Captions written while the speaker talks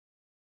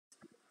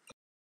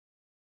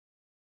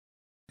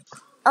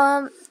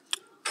Um,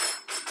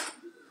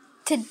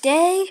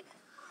 Today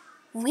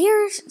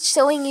we're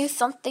showing you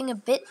something a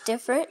bit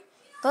different,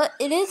 but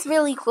it is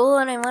really cool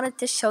and I wanted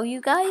to show you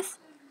guys.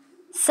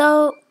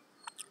 So,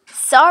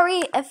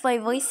 sorry if my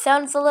voice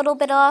sounds a little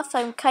bit off.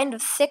 I'm kind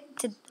of sick.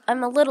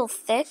 I'm a little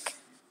sick.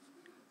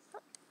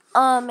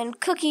 And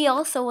Cookie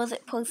also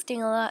wasn't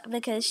posting a lot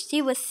because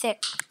she was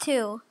sick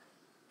too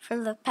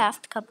for the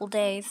past couple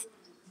days.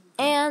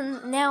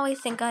 And now I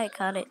think I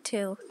got it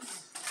too.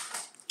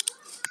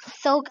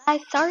 So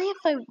guys, sorry if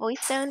my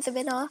voice sounds a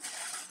bit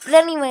off. But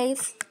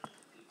anyways,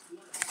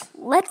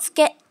 let's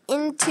get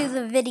into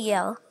the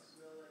video.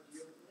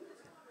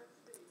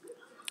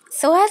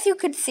 So as you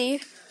can see,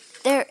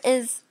 there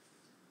is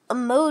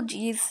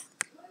emojis,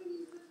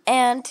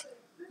 and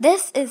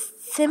this is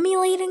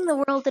simulating the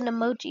world in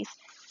emojis.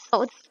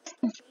 So it's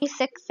just a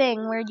basic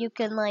thing where you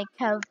can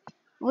have,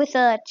 with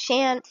a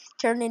chance,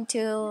 turn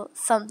into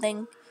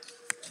something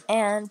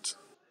and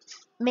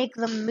make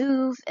them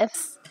move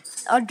if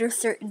under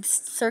certain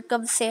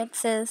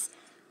circumstances,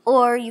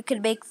 or you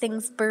can make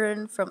things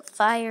burn from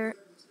fire,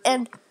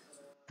 and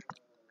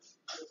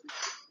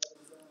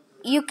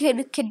you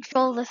can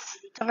control the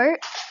start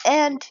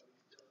and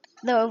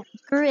the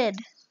grid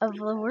of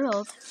the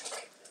world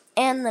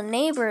and the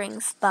neighboring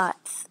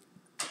spots,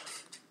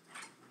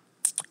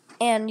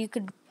 and you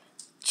could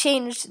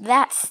change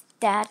that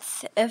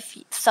stats if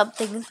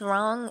something's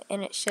wrong,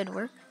 and it should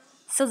work.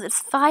 So there's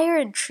fire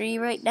and tree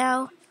right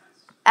now.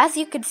 As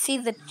you can see,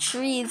 the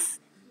trees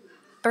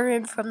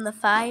burn from the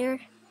fire.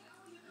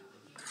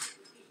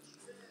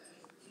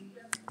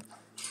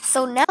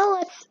 So now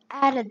let's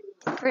add a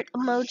different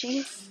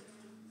emoji,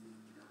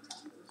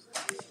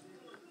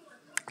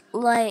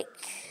 like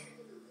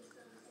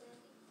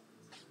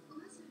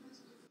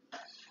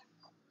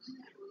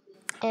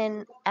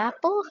an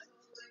apple.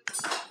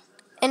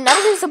 And now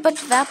there's a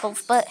bunch of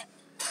apples, but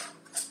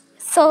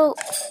so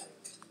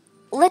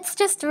let's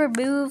just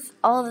remove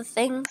all the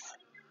things.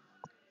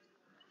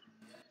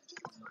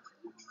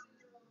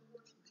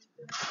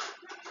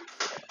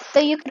 So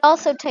you can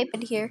also type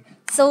it here.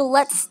 So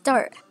let's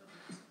start.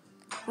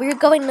 We're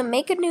going to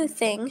make a new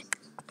thing.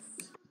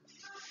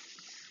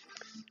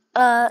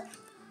 What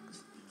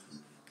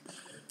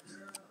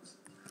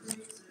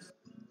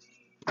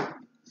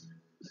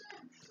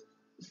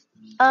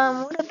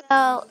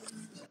about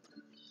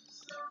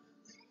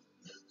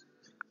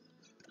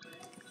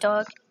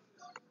dog?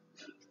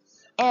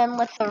 And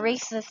let's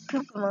erase this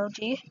poop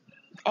emoji.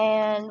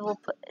 And we'll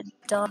put a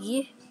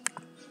doggy.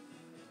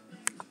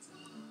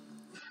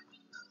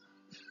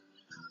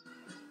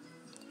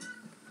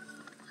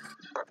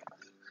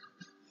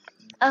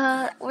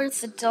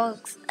 Where's the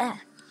dogs?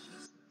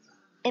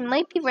 It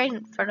might be right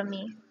in front of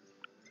me.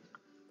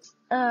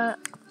 Oh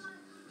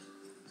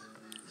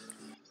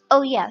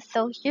yeah,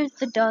 so here's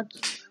the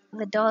dogs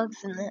and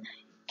the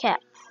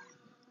cats.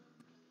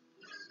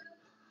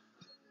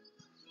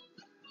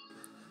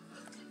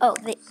 Oh,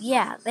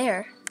 yeah,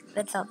 there.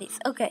 That's obvious.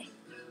 Okay.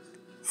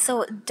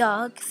 So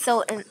dog.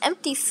 So an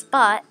empty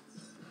spot.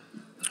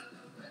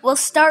 We'll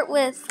start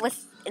with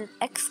an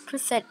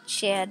X%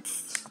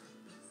 chance.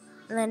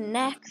 And then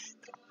next.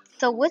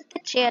 So with the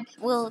chance,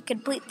 we'll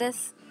complete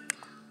this.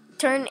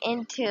 Turn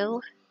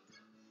into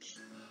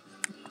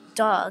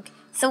dog.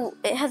 So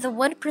it has a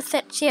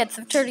 1% chance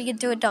of turning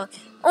into a dog.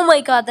 Oh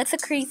my god, that's a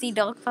crazy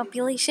dog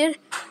population.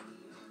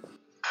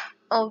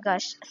 Oh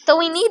gosh. So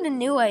we need a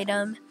new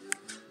item.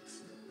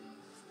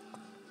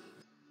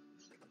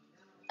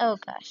 Oh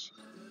gosh.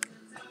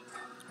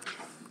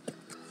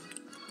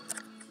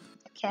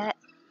 Cat.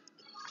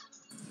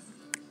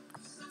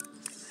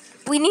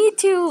 We need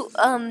to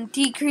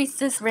decrease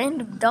this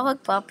random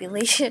dog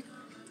population.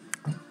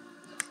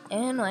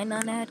 And why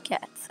not add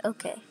cats?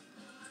 Okay.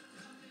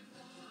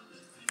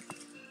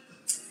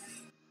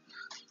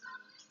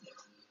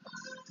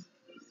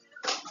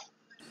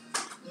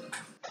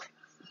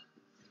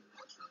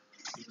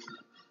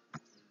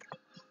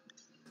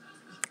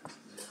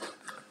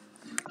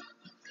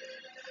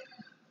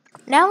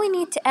 Now we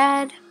need to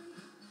add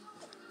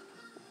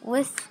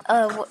with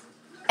a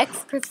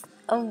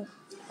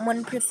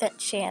 1%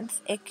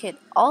 chance. It could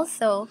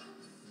also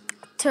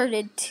turn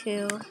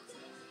into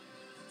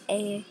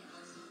a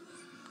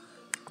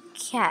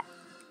cat.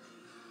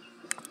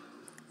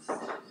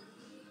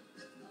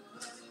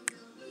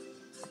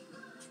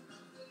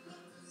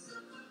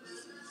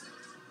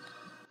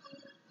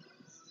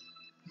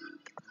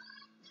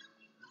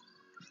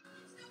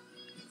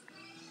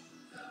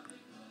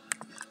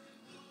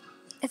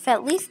 If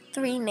at least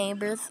 3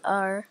 neighbors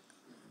are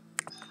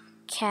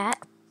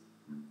cat,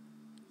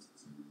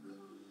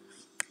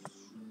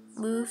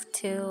 move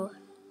to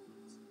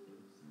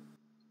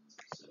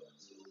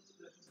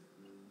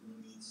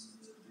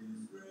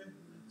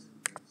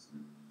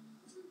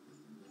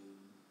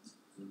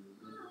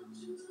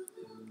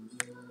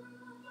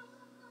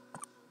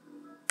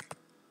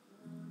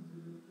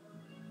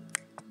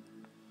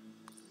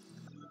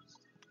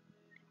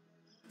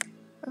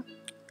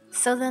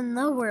so then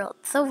the world.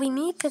 So we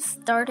need to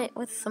start it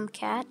with some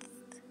cats.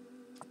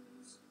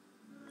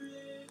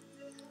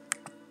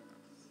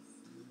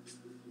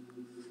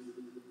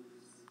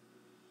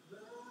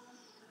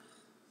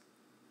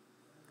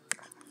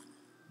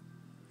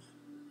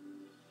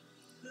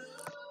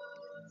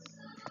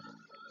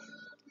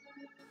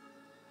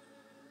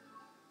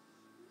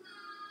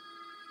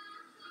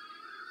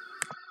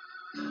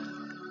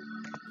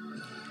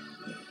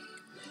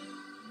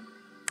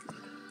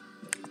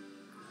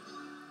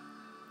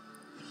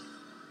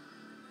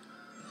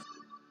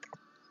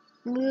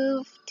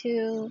 move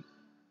to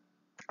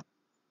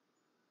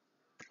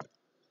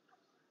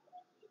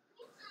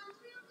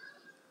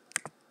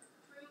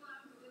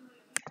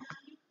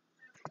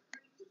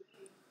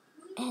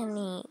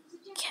any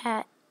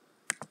cat.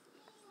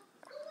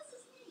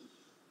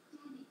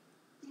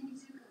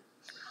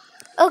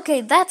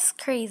 Okay, that's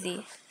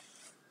crazy.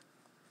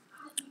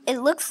 It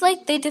looks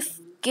like they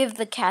just give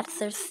the cats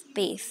their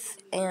space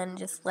and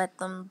just let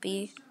them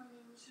be.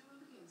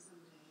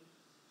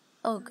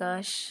 Oh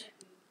gosh.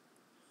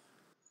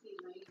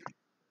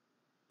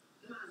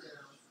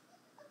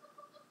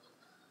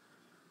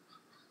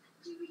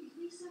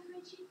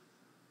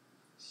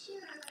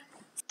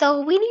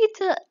 So we need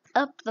to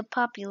up the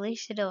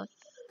population of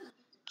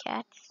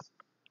cats.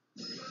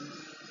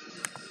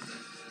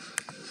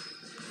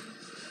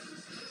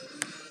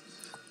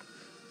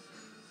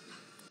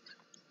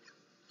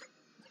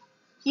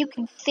 You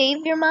can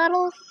save your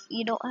models,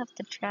 you don't have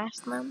to trash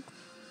them.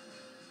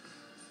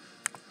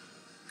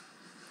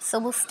 So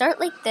we'll start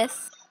like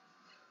this.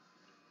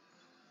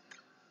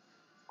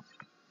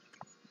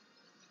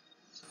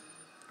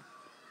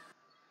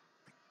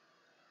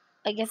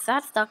 I guess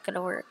that's not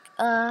gonna work.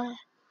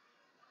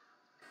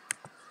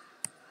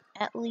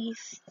 At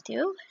least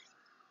two.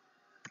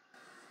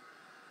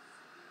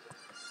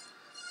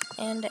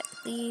 And at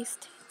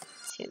least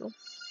two.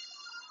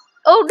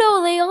 Oh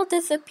no, they all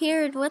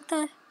disappeared. What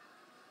the?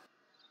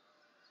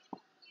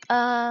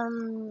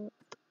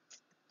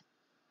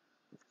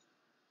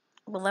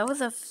 Well, that was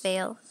a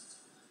fail.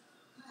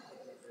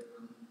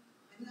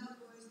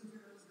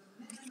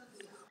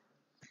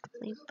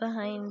 Leave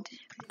behind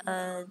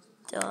a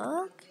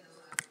dog?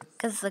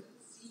 Because the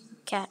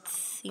cats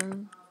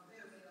seem...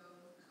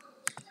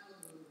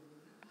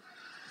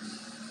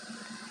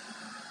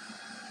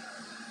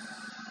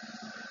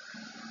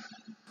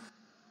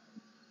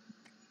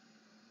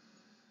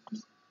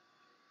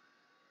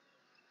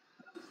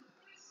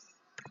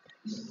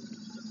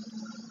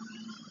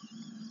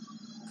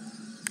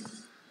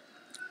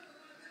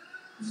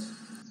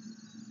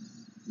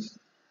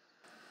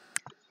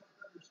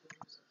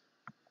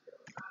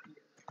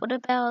 What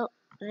about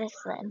this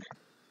then?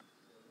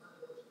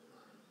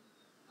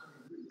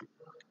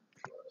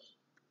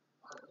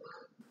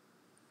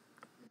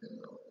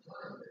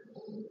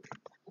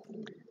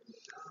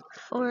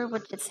 Four,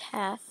 which is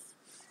half.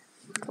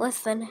 Less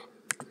than...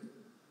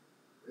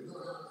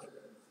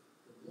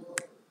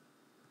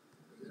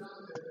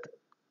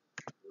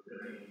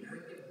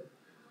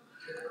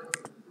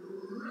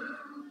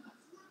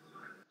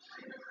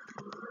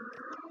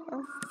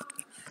 Oh,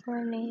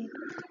 four neighbors.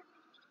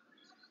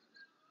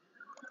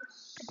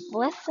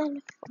 Less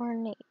than four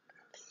neighbors.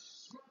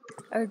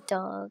 Or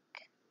dog.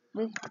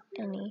 With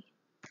any.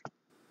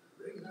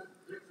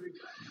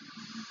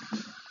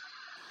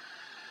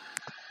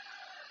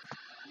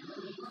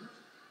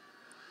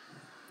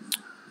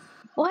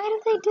 Why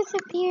did they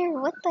disappear?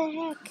 What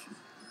the heck?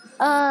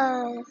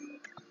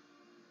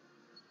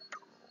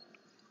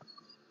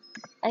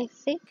 I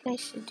think I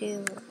should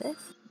do this.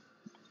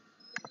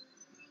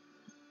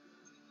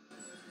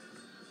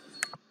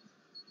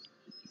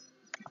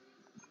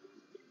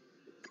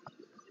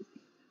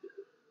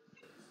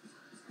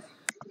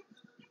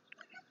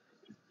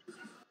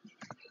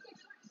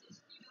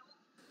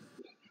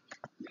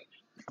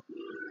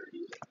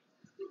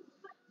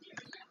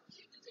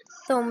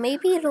 So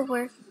maybe it'll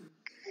work.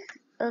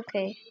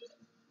 Okay.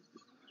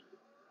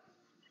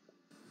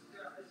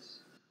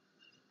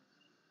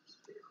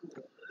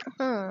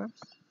 Hmm.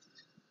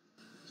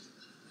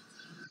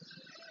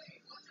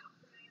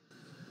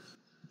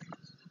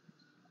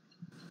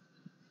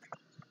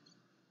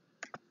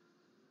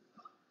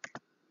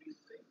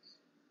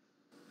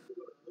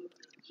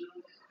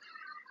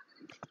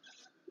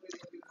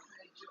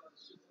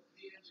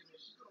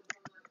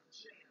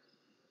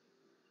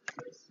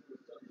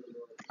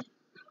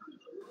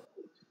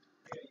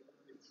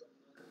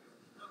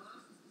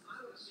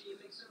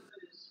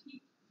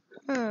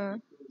 Hmm.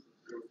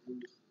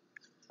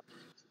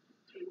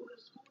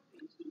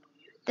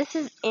 This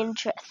is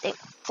interesting.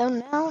 So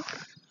now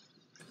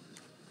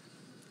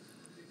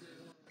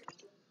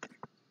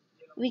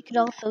we could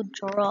also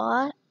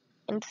draw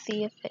and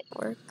see if it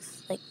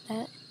works like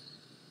that.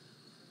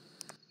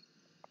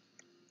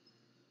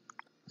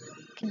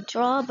 We can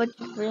draw a bunch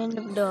of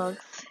random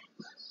dogs.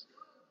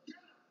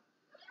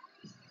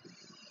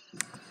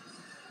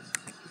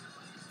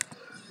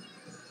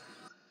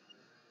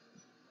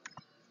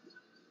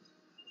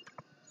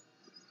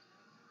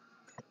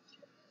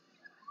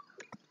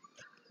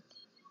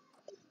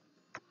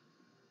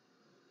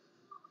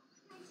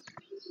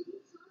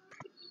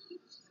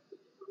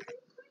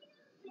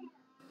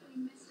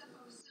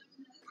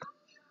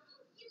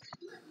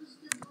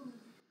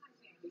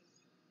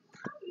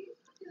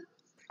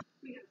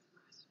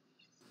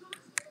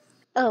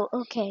 Oh,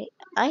 okay.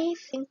 I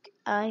think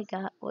I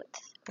got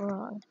what's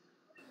wrong.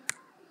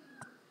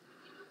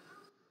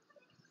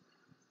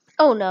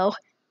 Oh no,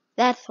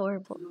 that's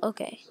horrible.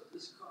 Okay.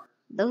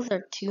 Those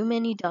are too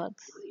many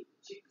dogs.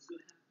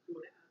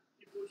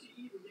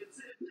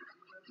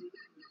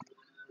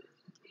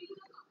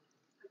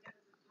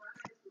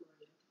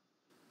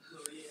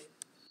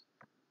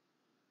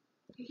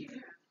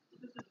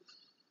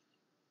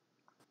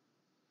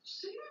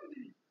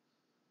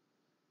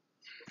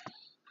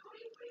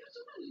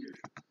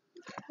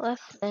 less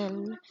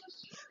than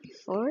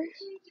 4.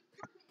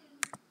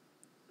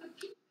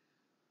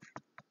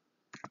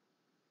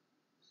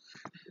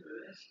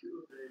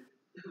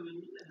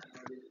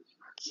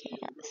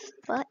 Can't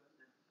spot.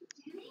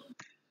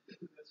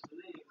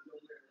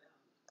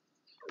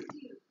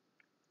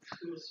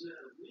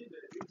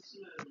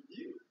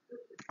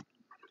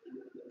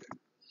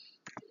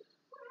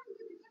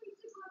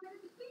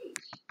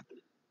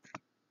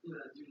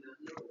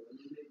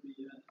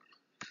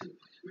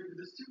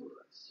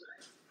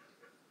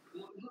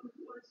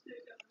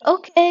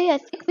 Okay, I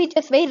think we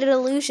just made an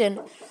illusion.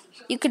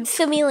 You can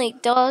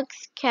simulate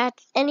dogs,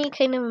 cats, any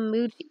kind of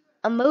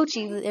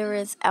emoji there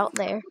is out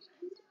there,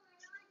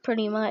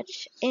 pretty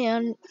much.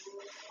 And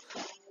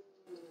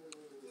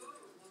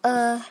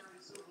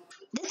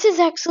this is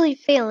actually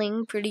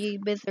failing pretty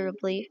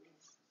miserably.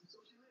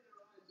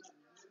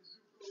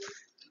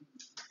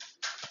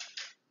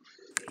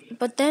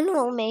 But then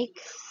we'll make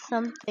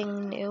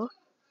something new.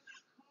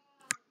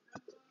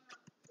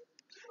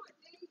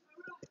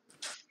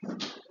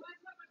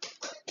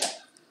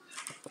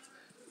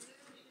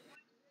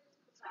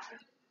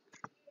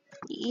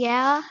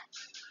 Yeah.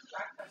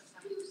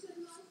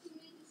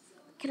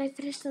 Can I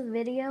finish the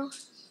video?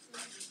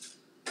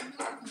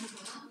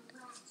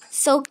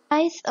 So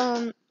guys,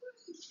 and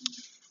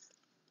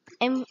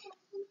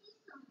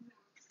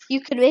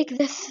you could make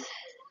this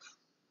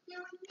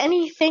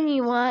anything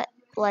you want,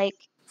 like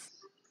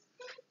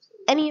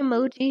any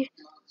emoji.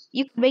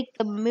 You could make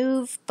them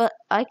move, but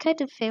I kind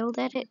of failed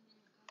at it.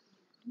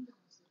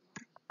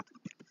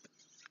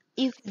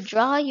 You could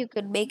draw, you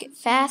could make it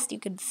fast, you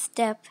could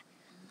step,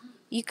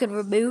 you could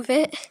remove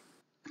it.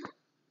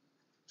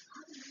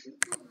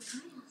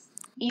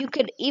 You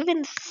could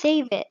even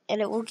save it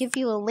and it will give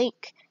you a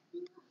link.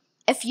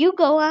 If you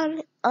go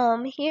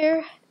on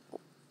here,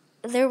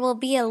 there will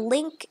be a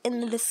link in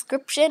the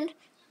description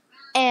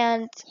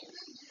and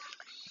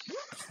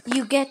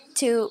you get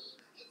to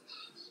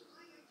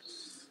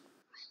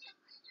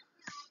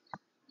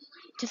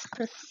just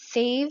press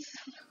save.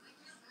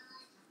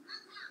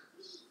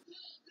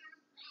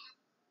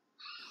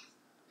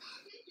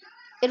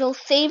 It'll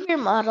save your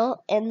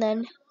model, and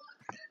then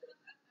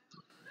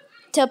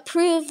to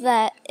prove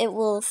that it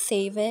will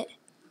save it,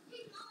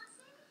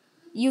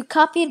 you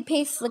copy and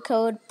paste the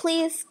code.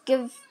 Please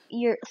give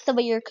some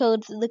of your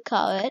codes in the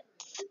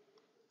comments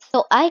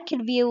so I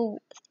can view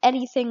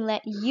anything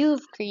that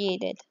you've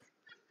created.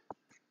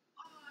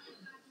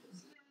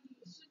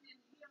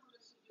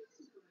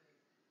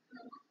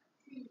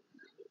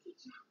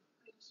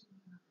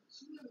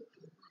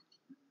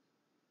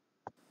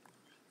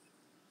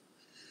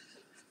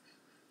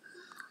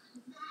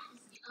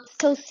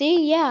 So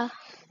see, yeah.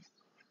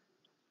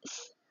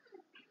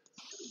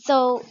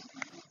 So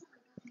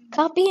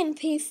copy and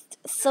paste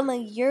some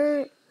of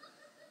your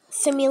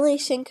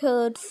simulation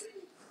codes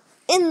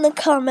in the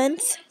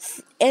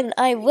comments, and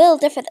I will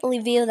definitely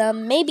view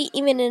them, maybe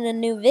even in a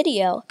new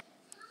video.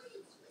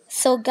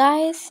 So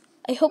guys,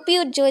 I hope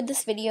you enjoyed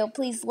this video.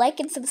 Please like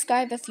and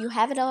subscribe if you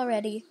haven't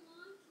already.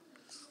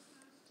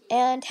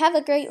 And have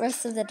a great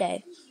rest of the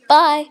day.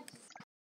 Bye!